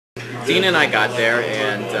Dean and I got there,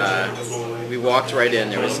 and we walked right in.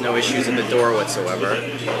 There was no issues at the door whatsoever,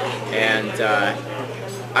 and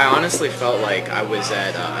I honestly felt like I was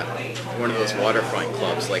at one of those waterfront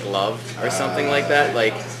clubs, like Love or something like that.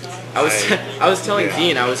 Like I was telling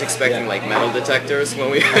Dean I was expecting like metal detectors when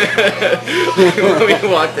we when we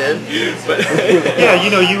walked in, but yeah,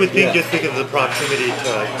 you would think just because of the proximity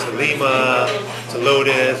to Lima, to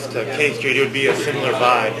Lotus, to K Street, it would be a similar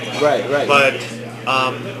vibe. Right. But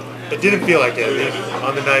it didn't feel like it, at least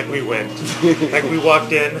on the night we went. Like we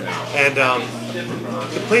walked in, and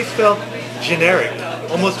the place felt generic,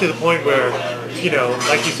 almost to the point where,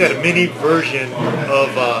 like you said, a mini version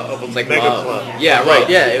of a like mega Love. club. Yeah, right.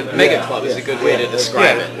 Yeah, mega club is a good way to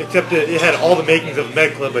describe it. Except that it had all the makings of a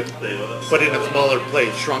mega club, but in a smaller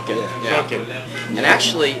place. Shrunken. Yeah. Shrunken. And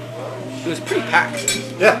actually, it was pretty packed.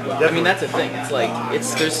 Yeah, definitely. I mean, that's the thing. It's like,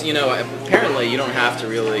 there's, apparently you don't have to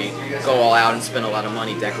really go all out and spend a lot of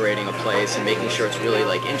money decorating a place and making sure it's really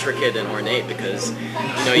like intricate and ornate, because,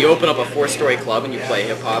 you open up a 4-story club and you play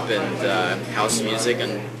hip hop and house music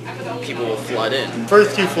and people will flood in.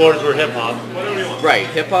 First 2 floors were hip hop. Right,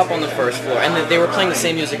 hip hop on the first floor, and then they were playing the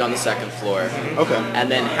same music on the second floor. Okay.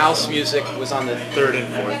 And then house music was on the third and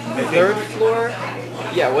fourth. third floor?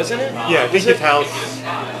 Yeah, wasn't it? Yeah, I think it's house.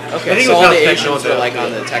 Okay, I think so it was all house the techno Asians were like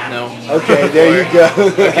on the techno. Okay, there you go.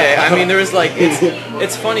 Okay, I mean there was like,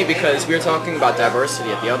 it's funny because we were talking about diversity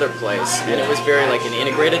at the other place, and it was very like an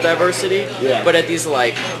integrated diversity. Yeah. But at these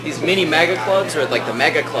mini mega clubs, or like the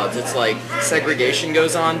mega clubs, it's like segregation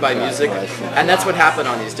goes on by music, and that's what happened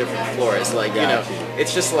on these different floors. Like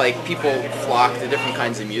it's just like people flock to different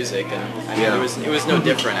kinds of music, and I mean it was no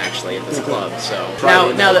different actually at this club. So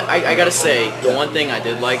now that I gotta say, the one thing I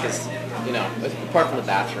did like is, apart from the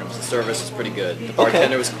bathrooms, the service was pretty good. The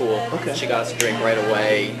bartender was cool. Okay. She got us a drink right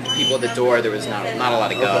away. People at the door, there was not a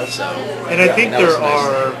lot of guff. So. And I think there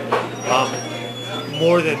nice. are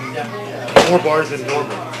more bars than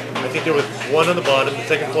normal. I think there was one on the bottom. The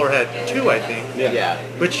second floor had 2, I think. Yeah.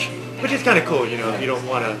 Which is kind of cool. You don't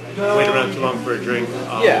want to wait around too long for a drink.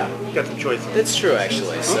 You got some choices. That's true,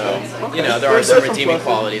 actually. So, there are some redeeming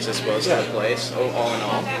qualities, I suppose, to the place, all in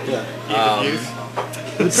all. Yeah.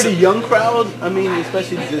 It's a pretty young crowd. I mean,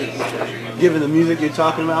 especially given the music you're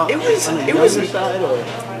talking about. It was on the younger side, or?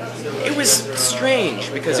 It was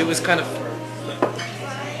strange because it was kind of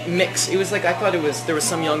mixed. It was like, I thought there was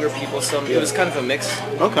some younger people, it was kind of a mix.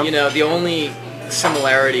 Okay. The only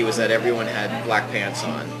similarity was that everyone had black pants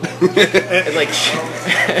on. Like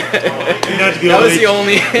that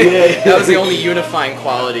was the only unifying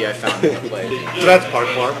quality I found in the place. So that's Park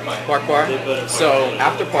Bar. Park Bar. So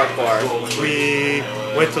after Park Bar, we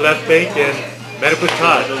went to Left Bank and met up with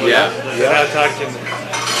Todd. Yeah. Now Todd can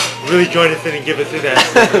really join us in and give us his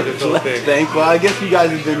answer to this whole thing. Well, I guess you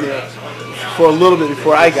guys have been there for a little bit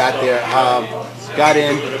before I got there. Got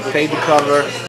in, paid the cover.